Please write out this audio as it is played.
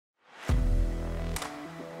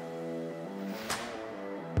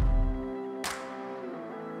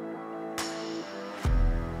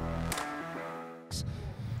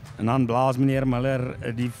En dan blaas meneer Miller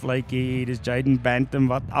die vletjie, dis Jaden Bantam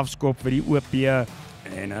wat afskop vir die OP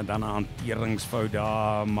en dan 'n hanteringsfout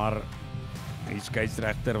daar, maar die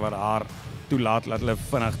skeieregter wat haar toelaat laat hulle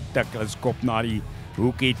vinnig tik, hulle skop na die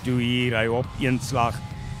hoekie toe hier, hy op een slag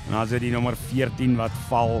en dan is dit die nommer 14 wat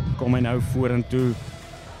val, kom hy nou vorentoe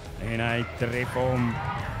en hy tref hom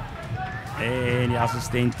en die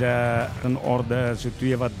assistente in orde, so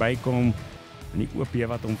twee wat bykom en die OP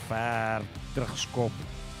wat hom ver terugskop.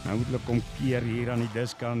 Nou moet hulle kom keer hier aan die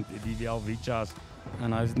diskant, die Welwitschias. En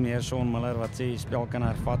nou is dit meer Sean Miller wat sê, spel kan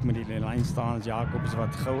hervat met die lyn staan, as Jacobs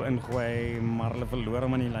wat gou ingooi, maar hulle verloor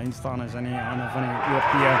hom aan die lyn staan, is in die hande van die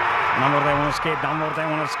OP. En dan word hy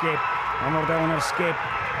onderskep,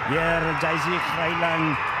 weer JC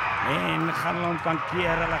Greiling, en gaan hulle hom kan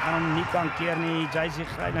keer, hulle gaan hom nie kan keer nie, JC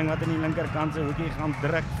Greiling wat in die linkerkant se hoekie gaan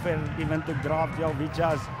druk vir die Windhoek Draught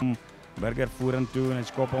Welwitschias. Burger vorentoe en hy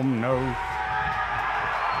skop hom nou.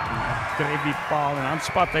 Tref die paal en dan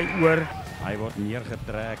spat hy oor. Hy word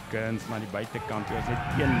neergetrek kuns na die buitekant. Daar is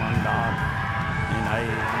net een man daar. En hy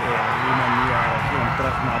gee hom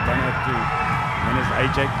terug na binne toe. En is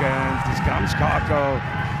Hage kuns, die skramskakel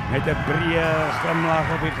met 'n breë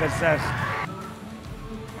glimlag op die gesig.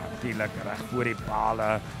 Natuurlik reg voor die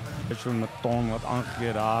pale. Is so 'n ton wat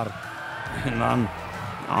aangegee daar. En dan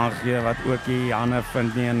aangee wat ook die hande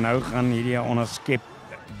vind nie. En nou gaan hierdie onderskep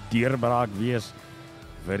deurbraak wees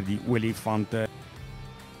vir die olifante.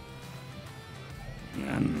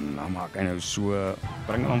 En dan maak hy nou so,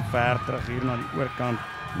 bring hom ver terug hier na die oorkant,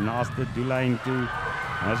 naaste doellyn toe.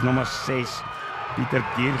 Dit is nommer 6, Pieter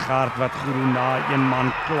Diergaard wat groen daar, een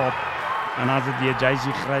man klop. En dan is dit weer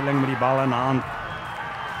JC Greiling met die bal in hand.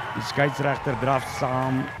 Die skeieregter draf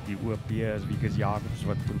saam. Die OP is Wieke Jacobs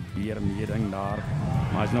wat probeer meeding daar.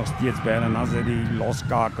 Maar hy is nog steeds by en dan is dit die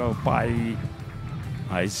loskakel Pai.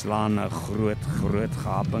 Hy slaan 'n groot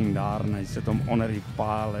gaping daar en hy sit hom onder die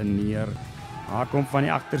paal neer. Daar kom van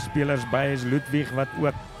die agterspelers by is Ludwig wat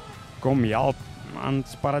ook kom help. Man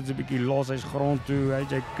sparret so 'n bietjie los, hy's grond toe,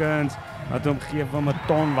 hy kuns wat hom gee van 'n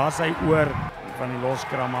ton, was hy oor van die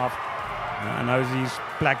loskram af. En nou is die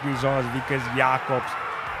plekkie so as Wieke Jacobs.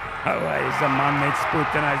 Hy is 'n man met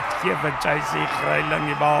spoed en hy gee vir JC Greiling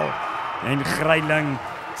die bal. En Greiling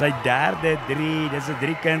sy derde 3, dis 'n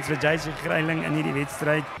 3 kuns vir JC Greiling in hierdie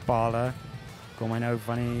wedstryd. Pale kom hy nou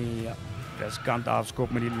van die diskant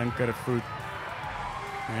afskop met die linkervoet.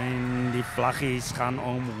 En die vlaggies gaan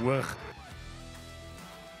omhoog.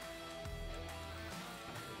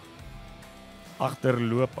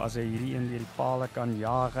 Agterloop as hy hierdie een deur die pale kan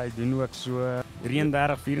jaag. Hy doen ook so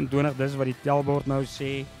 33-24, dis wat die telbord nou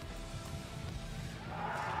sê.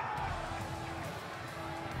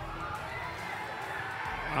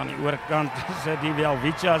 Aan die oorkant is die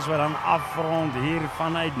Welwitschias wat dan afrond hier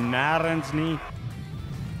vanuit nêrens nie.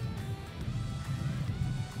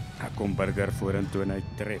 Daar kom Burger vorentoe en hy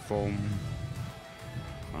tref hom.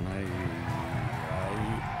 En hy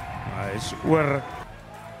is oor.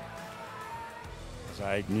 So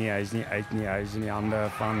hy is nie uit nie, hy is in die hande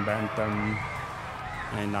van Bantam.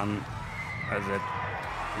 En dan is dit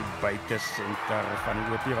die buitesenter van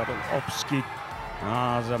die OP wat hom opskiet.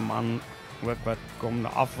 Is 'n man ook wat kom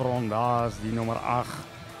afrond, daar is die nommer 8.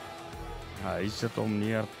 Hy sit hom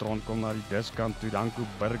neer, Tron kom na die diskant toe, Danko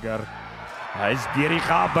Burger. Hy is deur die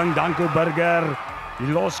gaping, Danko Burger.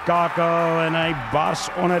 Die loskakel en hy bars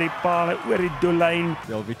onder die paal oor die doellyn.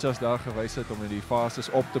 Welwitschias daar gewys het om in die fases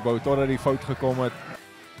op te bou totdat die fout gekom het.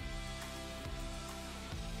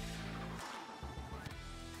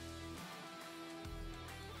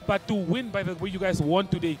 But to win by the way you guys won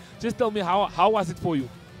today, just tell me how was it for you?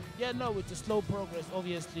 Yeah, no, it's a slow progress.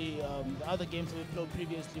 Obviously, the other games we played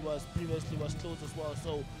previously was close as well.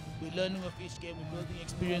 So we're learning of each game, we're building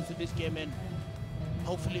experience with this game, and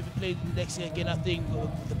hopefully if we play next year again, I think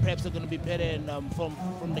the preps are going to be better. And from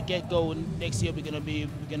the get-go, next year I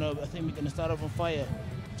think we're going to start off on fire.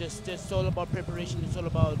 Just it's all about preparation. It's all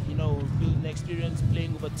about building experience,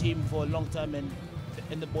 playing with a team for a long time, and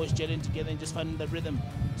the boys gelling together and just finding the rhythm.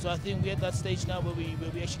 So I think we're at that stage now where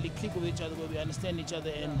we actually click with each other, where we understand each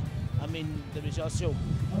other, and I mean the results show.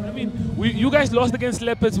 I mean, you guys lost against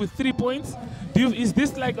Leopards with 3 points. Is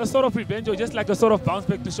this like a sort of revenge or just like a sort of bounce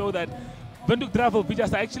back to show that Windhoek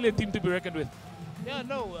Welwitschias are actually a team to be reckoned with? Yeah,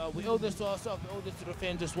 no, we owe this to ourselves, we owe this to the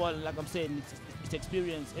fans as well. Like I'm saying, it's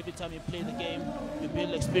experience. Every time you play the game, you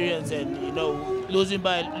build experience, and losing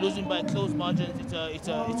by close margins, it's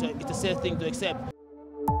a sad thing to accept.